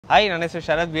Hi, ನನ್ನ ಹೆಸರು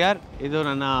ಶರತ್ B R. ಇದು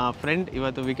ನನ್ನ ಫ್ರೆಂಡ್.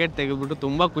 ಇವತ್ತು ವಿಕೆಟ್ ತೆಗೆದ್ಬಿಟ್ಟು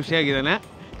ತುಂಬ ಖುಷಿಯಾಗಿದ್ದಾನೆ,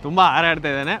 ತುಂಬ ಹಾರಾಡ್ತಾ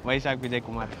ಇದ್ದಾನೆ. ವೈಶಾಖ್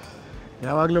ವಿಜಯಕುಮಾರ್.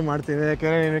 ಯಾವಾಗಲೂ ಮಾಡ್ತೀನಿ,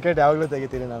 ಯಾಕೆಂದರೆ ನೀನು ವಿಕೆಟ್ ಯಾವಾಗಲೂ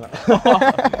ತೆಗಿತೀನಿ ನಾನು.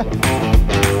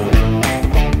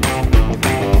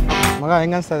 ಮಗ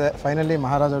ಹೆಂಗೆ ಅನಿಸ್ತದೆ ಫೈನಲಿ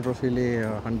ಮಹಾರಾಜ ಟ್ರೋಫಿಲಿ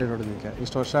 100 ಹೊಡೋದಕ್ಕೆ?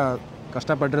 ಇಷ್ಟು ವರ್ಷ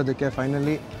ಕಷ್ಟಪಟ್ಟಿರೋದಕ್ಕೆ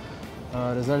ಫೈನಲಿ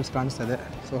ರಿಸಲ್ಟ್ಸ್ ಕಾಣಿಸ್ತದೆ.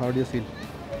 So how do you feel?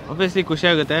 Obviously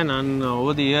ಖುಷಿಯಾಗುತ್ತೆ. ನಾನು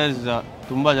ಓವರ್ ದಿ ಇಯರ್ಸ್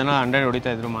ತುಂಬ ಜನ 100 ಹೊಡಿತಾ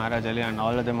ಇದ್ರು ಮಹಾರಾಜಲ್ಲಿ, and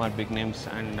all of them are big names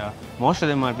and most of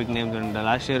them are big names. And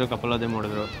last year couple of them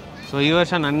ಹೊಡೆದ್ರು. So ಈ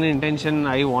ವರ್ಷ ನನ್ನ intention,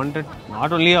 I wanted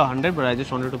not only 100 but I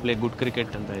just wanted to play good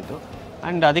cricket ಅಂತ ಇತ್ತು.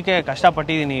 And ಅದಕ್ಕೆ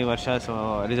ಕಷ್ಟಪಟ್ಟಿದ್ದೀನಿ ಈ ವರ್ಷ. So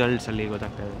ರಿಸಲ್ಟ್ಸಲ್ಲಿ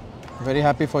ಗೊತ್ತಾಗ್ತಾ ಇದೆ. Very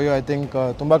happy for you. I think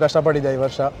ತುಂಬ ಕಷ್ಟಪಟ್ಟಿದ್ದೆ ಈ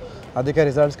ವರ್ಷ, ಅದಕ್ಕೆ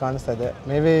ರಿಸಲ್ಟ್ಸ್ ಕಾಣಿಸ್ತಾ ಇದೆ.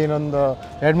 ಮೇ ಬಿ ಇನ್ನೊಂದು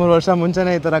 2-3 ವರ್ಷ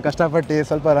ಮುಂಚೆನೇ ಈ ಥರ ಕಷ್ಟಪಟ್ಟು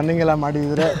ಸ್ವಲ್ಪ ರನ್ನಿಂಗ್ ಎಲ್ಲ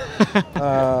ಮಾಡಿದರೆ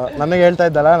ನನಗೆ ಹೇಳ್ತಾ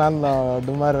ಇದ್ದಲ್ಲ, ನಾನು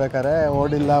ಡುಮಾರ್ ಬೇಕಾರೆ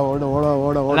ಓಡಿಲ್ಲ ಓಡೋ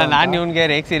ನಾನು ಇವ್ನಿಗೆ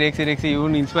ರೇಕ್ಸಿ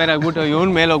ಇವ್ನು ಇನ್ಸ್ಪೈರ್ ಆಗ್ಬಿಟ್ಟು ಇವ್ನ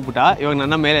ಮೇಲೆ ಹೋಗ್ಬಿಟ್ಟ. ಇವಾಗ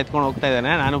ನನ್ನ ಮೇಲೆ ಎತ್ಕೊಂಡು ಹೋಗ್ತಾ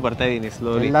ಇದ್ದಾನೆ, ನಾನು ಬರ್ತಾ ಇದ್ದೀನಿ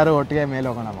ಸ್ಲೋಲಿ. ಎಲ್ಲರೂ ಒಟ್ಟಿಗೆ ಮೇಲೆ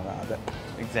ಹೋಗೋಣ ಮಗ, ಅದೇ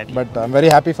exactly. But I am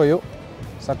very happy for you.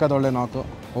 ಸಖತ್ ಒಳ್ಳೆ ನಾಕು.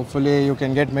 Hopefully you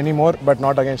can get many more, but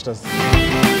not against us.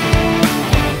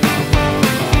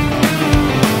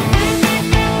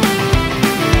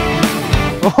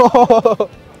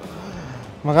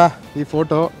 ಮಗ ಈ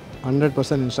ಫೋಟೋ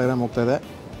 100% ಇನ್ಸ್ಟಾಗ್ರಾಮ್ ಹೋಗ್ತಾ ಇದೆ.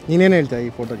 ನೀನೇನು ಹೇಳ್ತೀಯ ಈ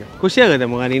ಫೋಟೋಗೆ? ಖುಷಿ ಆಗುತ್ತೆ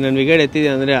ಮಗ, ನೀನು ನನ್ನ ವಿಕೆಟ್ ಎತ್ತಿದೆ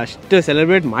ಅಂದರೆ ಅಷ್ಟು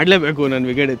ಸೆಲೆಬ್ರೇಟ್ ಮಾಡಲೇಬೇಕು. ನನ್ನ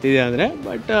ವಿಕೆಟ್ ಎತ್ತಿದೆ ಅಂದರೆ.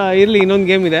 ಬಟ್ ಇರಲಿ, ಇನ್ನೊಂದು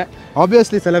ಗೇಮ್ ಇದೆ.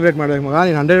 ಆಬ್ವಿಯಸ್ಲಿ ಸೆಲೆಬ್ರೇಟ್ ಮಾಡ್ಬೇಕು ಮಗ.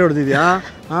 ನೀನು 100 ಹೊಡೆದಿದ್ಯಾ,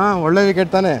 ಒಳ್ಳೆ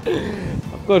ವಿಕೆಟ್ ತಾನೆ.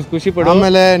 ಅಫ್ಕೋರ್ಸ್ ಖುಷಿ ಪಡೋ.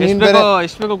 ಆಮೇಲೆ ನೀನು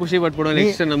ಎಷ್ಟು ಬೇಕೋ ಖುಷಿ ಪಟ್ಬಿಡೋ.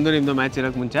 ನೆಕ್ಸ್ಟ್ ನಮ್ಮದು ನಿಮ್ಮದು ಮ್ಯಾಚ್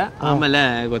ಇರೋಕ್ಕೆ ಮುಂಚೆ, ಆಮೇಲೆ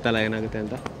ಗೊತ್ತಲ್ಲ ಏನಾಗುತ್ತೆ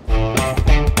ಅಂತ.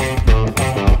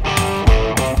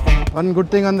 ಒಂದು ಗುಡ್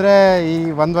ಥಿಂಗ್ ಅಂದರೆ ಈ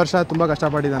 1 ವರ್ಷ ತುಂಬ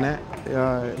ಕಷ್ಟಪಟ್ಟಿದ್ದಾನೆ.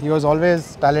 He was always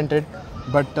talented,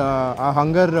 but ಆ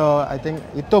ಹಂಗರ್ ಐ ಥಿಂಕ್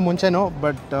ಇತ್ತು ಮುಂಚೆನೂ.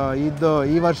 ಬಟ್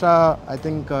ಈ ವರ್ಷ I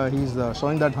think he is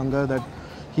showing that hunger, that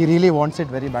he really wants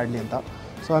it very badly ಅಂತ.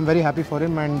 So I am very happy for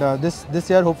him. And this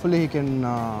year hopefully he can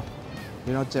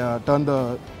turn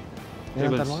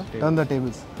the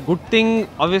tables. Good thing.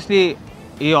 Obviously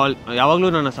ಯಾವಾಗಲೂ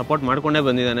ನನ್ನ support ಮಾಡ್ಕೊಂಡೇ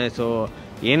ಬಂದಿದ್ದಾನೆ. So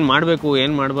ಏನು ಮಾಡಬೇಕು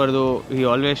ಏನು ಮಾಡಬಾರ್ದು, ಈ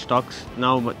always tax.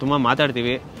 ನಾವು ತುಂಬ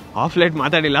ಮಾತಾಡ್ತೀವಿ. ಆಫ್ ಲೈಟ್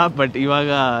ಮಾತಾಡಿಲ್ಲ,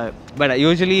 ಬಟ್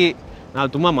ಯೂಶ್ವಲಿ ನಾವು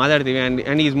ತುಂಬ ಮಾತಾಡ್ತೀವಿ.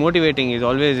 And is motivating, is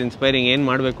always inspiring. ಏನು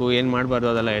ಮಾಡಬೇಕು ಏನು ಮಾಡಬಾರ್ದು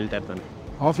ಅದೆಲ್ಲ ಹೇಳ್ತಾ ಇರ್ತಾನೆ.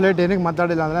 ಆಫ್ ಲೈಟ್ ಏನಕ್ಕೆ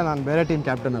ಮಾತಾಡಿಲ್ಲ ಅಂದರೆ ನಾನು ಬೇರೆ ಟೀಮ್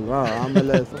ಕ್ಯಾಪ್ಟನ್ ಅಲ್ವಾ,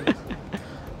 ಆಮೇಲೆ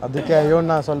ಅದಕ್ಕೆ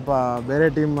ಇವನ್ನ ಸ್ವಲ್ಪ ಬೇರೆ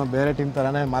ಟೀಮ್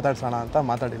ಥರನೇ ಮಾತಾಡ್ಸೋಣ ಅಂತ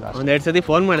ಮಾತಾಡಿಲ್ಲ. 1-2 ಸತಿ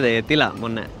ಫೋನ್ ಮಾಡಿದೆ, ಎತ್ತಿಲ್ಲ.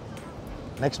 ಮೊನ್ನೆ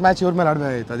ನೆಕ್ಸ್ಟ್ ಮ್ಯಾಚ್ ಇವ್ರ ಮೇಲೆ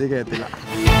ಆಡಬೇಕಾಗಿತ್ತು, ಅದಕ್ಕೆ ಎತ್ತಿಲ್ಲ.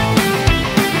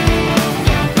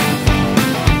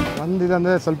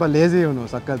 ಒಂದಿದಂದರೆ ಸ್ವಲ್ಪ ಲೇಜಿ ಇವನು,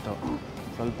 ಸಖತ್ತು.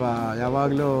 ಸ್ವಲ್ಪ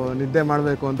ಯಾವಾಗಲೂ ನಿದ್ದೆ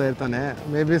ಮಾಡಬೇಕು ಅಂತ ಇರ್ತಾನೆ.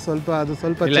 ಮೇ ಬಿ ಸ್ವಲ್ಪ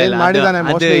ಚೇಂಜ್ ಮಾಡಿದ್ದಾನೆ.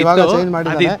 ಇವಾಗ ಚೇಂಜ್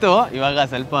ಮಾಡಿದ್ದಾನೆ. ಇವಾಗ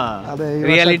ಸ್ವಲ್ಪ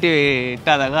ರಿಯಾಲಿಟಿ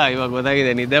ಇಟ್ಟಾದಾಗ ಇವಾಗ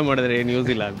ಗೊತ್ತಾಗಿದೆ ನಿದ್ದೆ ಮಾಡಿದ್ರೆ ಏನು ಯೂಸ್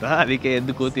ಇಲ್ಲ ಅಂತ. ಅದಕ್ಕೆ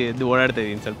ಎದ್ದು ಓಡಾಡ್ತಾ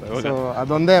ಇದ್ದೀನಿ ಸ್ವಲ್ಪ. ಸೊ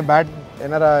ಅದೊಂದೇ ಬ್ಯಾಡ್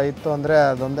ಏನಾರ ಇತ್ತು ಅಂದರೆ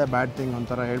ಅದೊಂದೇ ಬ್ಯಾಡ್ ಥಿಂಗ್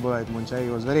ಒಂಥರ ಹೇಳ್ಬೋದಾಯ್ತು ಮುಂಚೆ. ಈ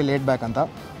ವಾಸ್ ವೆರಿ ಲೇಟ್ ಬ್ಯಾಕ್ ಅಂತ.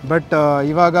 ಬಟ್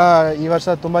ಇವಾಗ ಈ ವರ್ಷ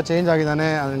ತುಂಬ ಚೇಂಜ್ ಆಗಿದ್ದಾನೆ.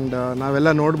 ಆ್ಯಂಡ್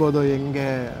ನಾವೆಲ್ಲ ನೋಡ್ಬೋದು ಹೆಂಗೆ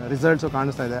ರಿಸಲ್ಟ್ಸು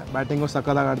ಕಾಣಿಸ್ತಾ ಇದೆ. ಬ್ಯಾಟಿಂಗು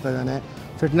ಸಕ್ಕತ್ತಾಗಿ ಆಡ್ತಾ ಇದ್ದಾನೆ,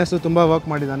 ಫಿಟ್ನೆಸ್ಸು ತುಂಬ ವರ್ಕ್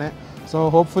ಮಾಡಿದ್ದಾನೆ. ಸೊ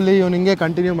ಹೋಪ್ಫುಲಿ ಇವ್ನು ಹಿಂಗೆ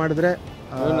ಕಂಟಿನ್ಯೂ ಮಾಡಿದ್ರೆ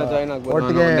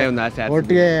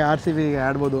ಒಟ್ಟಿಗೆ RCB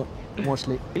ಆಡ್ಬೋದು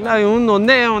ಮೋಸ್ಟ್ಲಿ. ಇಲ್ಲ, ಇವನು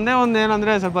ಒಂದೇ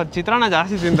ಏನಂದರೆ ಸ್ವಲ್ಪ ಚಿತ್ರಾನ್ನ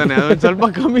ಜಾಸ್ತಿ ತಿಂತಾನೆ. ಅದೊಂದು ಸ್ವಲ್ಪ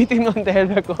ಕಮ್ಮಿ ತಿನ್ನು ಅಂತ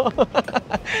ಹೇಳಬೇಕು.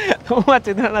 ತುಂಬ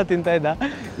ಚಿತ್ರಾನ್ನ ತಿಂತಾ ಇದ್ದ.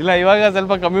 ಇಲ್ಲ, ಇವಾಗ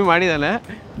ಸ್ವಲ್ಪ ಕಮ್ಮಿ ಮಾಡಿದ್ದಾನೆ.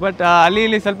 ಬಟ್ ಅಲ್ಲಿ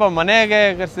ಇಲ್ಲಿ ಸ್ವಲ್ಪ ಮನೆಗೆ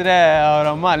ಕರೆಸಿದ್ರೆ ಅವ್ರ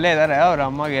ಅಮ್ಮ ಅಲ್ಲೇ ಇದ್ದಾರೆ. ಅವ್ರ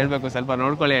ಅಮ್ಮಗೆ ಹೇಳ್ಬೇಕು ಸ್ವಲ್ಪ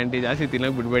ನೋಡ್ಕೊಳ್ಳಿ ಆಂಟಿ, ಜಾಸ್ತಿ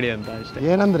ತಿನ್ನೋಕೆ ಬಿಡಬೇಡಿ ಅಂತ ಅಷ್ಟೇ.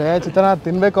 ಏನಂದರೆ ಚಿತ್ರಾನ್ನ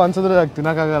ತಿನ್ನಬೇಕು ಅನ್ಸಿದ್ರೆ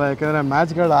ತಿನ್ನೋಕ್ಕಾಗಲ್ಲ. ಯಾಕೆಂದರೆ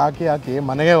ಮ್ಯಾಚ್ಗಳು ಹಾಕಿ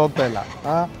ಮನೆಗೆ ಹೋಗ್ತಾ ಇಲ್ಲ.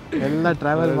 ಎಲ್ಲ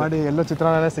ಟ್ರಾವೆಲ್ ಮಾಡಿ ಎಲ್ಲೂ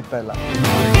ಚಿತ್ರಾನ್ನನೇ ಸಿಗ್ತಾ ಇಲ್ಲ.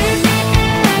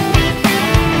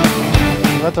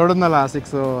 ಇವತ್ತು ಹೊಡೆದ್ನಲ್ಲ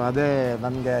 6, ಅದೇ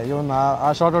ನನಗೆ ಇವನು ಆ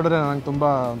ಶಾಟ್ ಹೊಡೆದ್ರೆ ನನಗೆ ತುಂಬ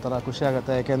ಒಂಥರ ಖುಷಿ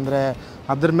ಆಗುತ್ತೆ. ಯಾಕೆಂದರೆ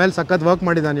ಅದ್ರ ಮೇಲೆ ಸಖತ್ ವರ್ಕ್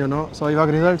ಮಾಡಿದ್ದಾನೆ ಇವನು. ಸೊ ಇವಾಗ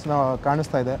ರಿಸಲ್ಟ್ಸ್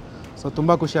ಕಾಣಿಸ್ತಾ ಇದೆ. ಸೊ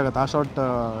ತುಂಬ ಖುಷಿ ಆಗುತ್ತೆ. ಆ ಶಾಟ್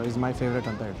ಈಸ್ ಮೈ ಫೇವ್ರೇಟ್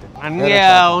ಅಂತ ಹೇಳ್ತೀನಿ. ನನಗೆ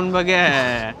ಅವನ ಬಗ್ಗೆ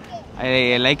I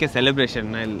like A celebration.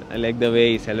 I like the way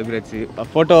ಈ ಸೆಲೆಬ್ರೇಟ್ಸ್. ಆ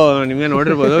ಫೋಟೋ ನಿಮಗೆ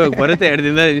ನೋಡಿರ್ಬೋದು, ಬರುತ್ತೆ 2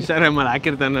 ದಿನದ ಇನ್ಸ್ಟಾಗ್ರಾಮಲ್ಲಿ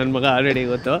ಹಾಕಿರ್ತಾನೆ ನನ್ನ ಮಗ. ಆಲ್ರೆಡಿ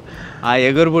ಗೊತ್ತು. ಆ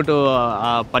ಎಗರ್ಬಿಟ್ಟು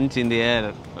ಆ ಪಂಚ್ ಇನ್ ದಿ ಏರ್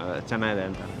ಚೆನ್ನಾಗಿದೆ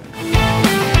ಅಂತ.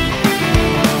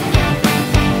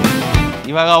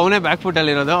 ಇವಾಗ ಅವನೇ ಬ್ಯಾಕ್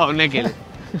ಫುಟಲ್ಲಿರೋದು, ಅವನೇ ಕೇಳಿ.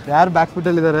 ಯಾರು ಬ್ಯಾಕ್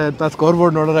ಫುಟಲ್ಲಿದ್ದಾರೆ ಅಂತ ಸ್ಕೋರ್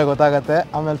ಬೋರ್ಡ್ ನೋಡಿದ್ರೆ ಗೊತ್ತಾಗುತ್ತೆ,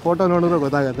 ಆಮೇಲೆ ಫೋಟೋ ನೋಡಿದ್ರೆ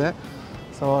ಗೊತ್ತಾಗುತ್ತೆ.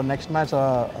 ಸೊ ನೆಕ್ಸ್ಟ್ ಮ್ಯಾಚ್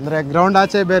ಅಂದರೆ ಗ್ರೌಂಡ್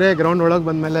ಆಚೆ ಬೇರೆ, ಗ್ರೌಂಡ್ ಒಳಗೆ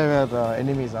ಬಂದಮೇಲೆ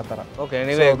ಎನಿಮೀಸ್ ಆ ಥರ. ಓಕೆ,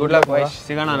 ನೀವೇ ಗುಡ್ ಲಕ್ ವೈಶ್.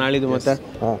 ಸಿಗೋಣ ನಾಳಿದ್ದು ಮತ್ತೆ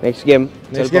ನೆಕ್ಸ್ಟ್ ಗೇಮ್.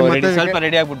 ಸ್ವಲ್ಪ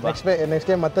ರೆಡಿ ಆಗ್ಬಿಟ್ಟು ನೆಕ್ಸ್ಟ್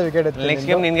ಗೇಮ್ ಮತ್ತೆ ವಿಕೆಟ್ ಎತ್ತಿ. ನೆಕ್ಸ್ಟ್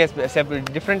ಗೇಮ್ ನಿನಗೆ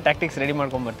ಡಿಫ್ರೆಂಟ್ ಟ್ಯಾಕ್ಟಿಕ್ಸ್ ರೆಡಿ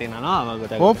ಮಾಡ್ಕೊಂಡು ಬರ್ತೀನಿ ನಾನು. ಅವಾಗ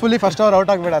ಗೊತ್ತಾಗುತ್ತೆ. Hopefully first over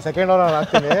out ಆಗಬೇಡ, second over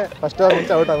ಆಗ್ತೀನಿ. ಫಸ್ಟ್ ಓವರ್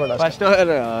ಮುಂಚೆ ಔಟ್ ಆಗಬೇಡ. ಫಸ್ಟ್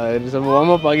ಓವರ್ ಸ್ವಲ್ಪ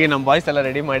ವಾರ್ಮ್ ಅಪ್ ಆಗಿ ನಮ್ಮ ಬಾಯ್ಸ್ ಎಲ್ಲ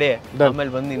ರೆಡಿ ಮಾಡಿ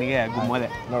ಆಮೇಲೆ ಬಂದು ನಿನಗೆ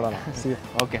ಗುಮ್ಮೋದೆ ನೋಡೋಣ.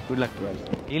 Okay, good luck.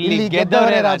 ಇಲ್ಲಿ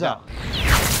ಗೆದ್ದವರೇ ರಾಜ.